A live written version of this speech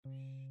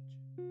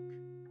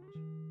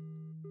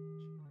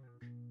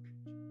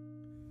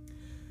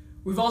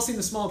We've all seen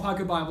the small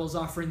pocket Bibles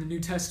offering the New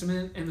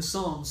Testament and the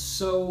Psalms.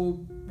 So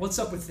what's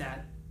up with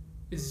that?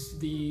 Is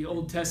the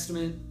Old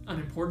Testament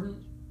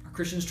unimportant? Are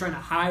Christians trying to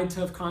hide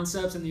tough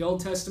concepts in the Old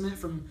Testament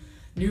from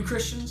new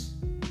Christians?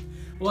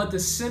 Well, at the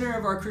center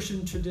of our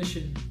Christian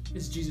tradition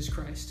is Jesus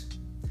Christ.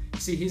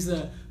 See, he's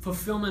the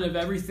fulfillment of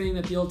everything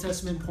that the Old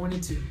Testament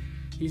pointed to.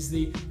 He's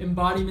the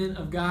embodiment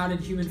of God in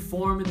human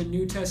form in the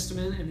New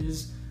Testament, and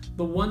is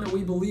the one that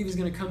we believe is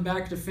going to come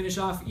back to finish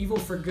off evil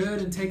for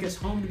good and take us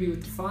home to be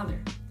with the Father.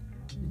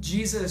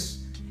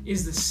 Jesus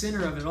is the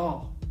center of it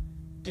all.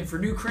 And for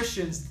new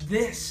Christians,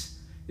 this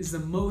is the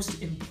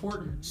most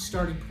important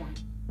starting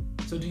point.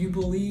 So do you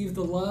believe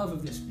the love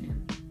of this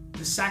man,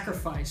 the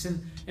sacrifice,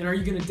 and are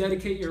you going to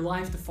dedicate your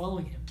life to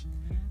following him?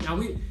 Now,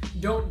 we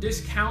don't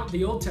discount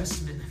the Old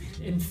Testament.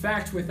 In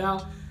fact,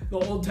 without the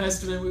Old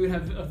Testament, we would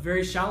have a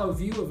very shallow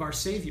view of our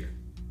Savior.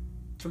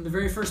 From the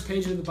very first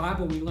page of the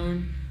Bible, we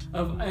learn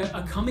of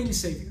a coming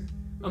Savior,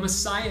 a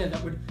Messiah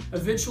that would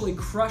eventually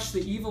crush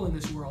the evil in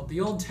this world. The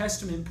Old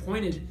Testament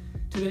pointed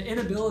to the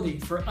inability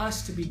for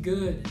us to be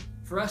good,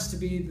 for us to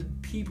be the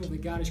people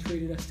that God has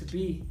created us to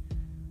be.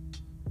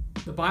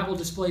 The Bible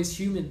displays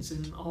humans,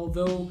 and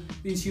although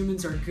these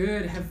humans are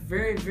good, have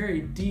very,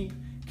 very deep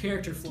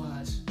character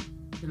flaws.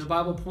 And the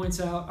Bible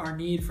points out our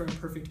need for a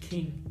perfect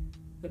king,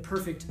 the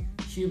perfect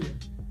human.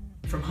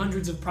 From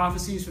hundreds of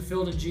prophecies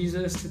fulfilled in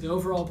Jesus to the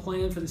overall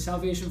plan for the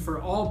salvation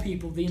for all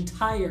people, the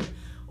entire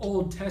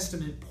Old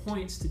Testament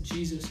points to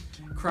Jesus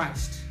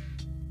Christ.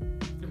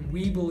 And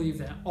we believe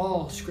that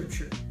all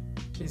Scripture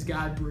is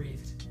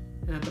God-breathed,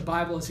 and that the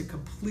Bible is a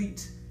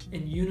complete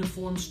and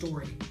uniform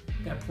story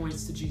that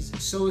points to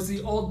Jesus. So is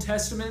the Old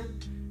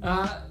Testament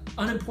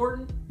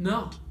unimportant?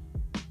 No.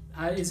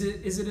 Is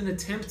it an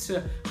attempt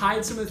to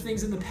hide some of the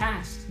things in the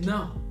past?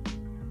 No.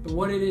 But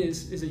what it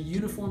is a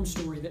uniform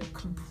story that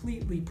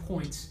completely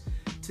points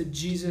to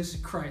Jesus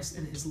Christ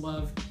and his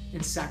love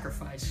and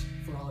sacrifice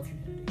for all of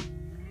humanity.